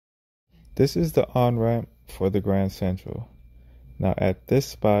This is the on-ramp for the Grand Central. Now at this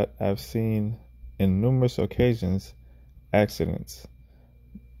spot, I've seen in numerous occasions accidents,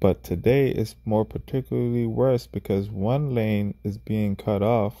 but today is more particularly worse because one lane is being cut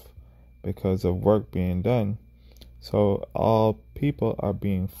off because of work being done. So all people are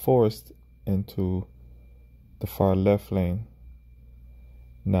being forced into the far left lane.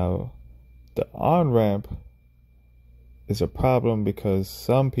 Now, the on-ramp is a problem because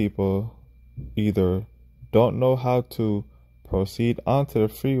some people either don't know how to proceed onto the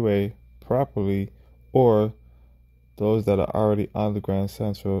freeway properly, or those that are already on the Grand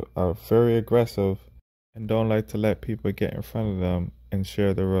Central are very aggressive and don't like to let people get in front of them and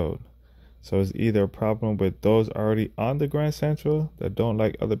share the road. So it's either a problem with those already on the Grand Central that don't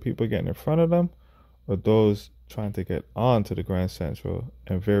like other people getting in front of them, or those trying to get on to the Grand Central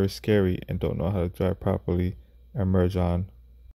and very scary and don't know how to drive properly and merge on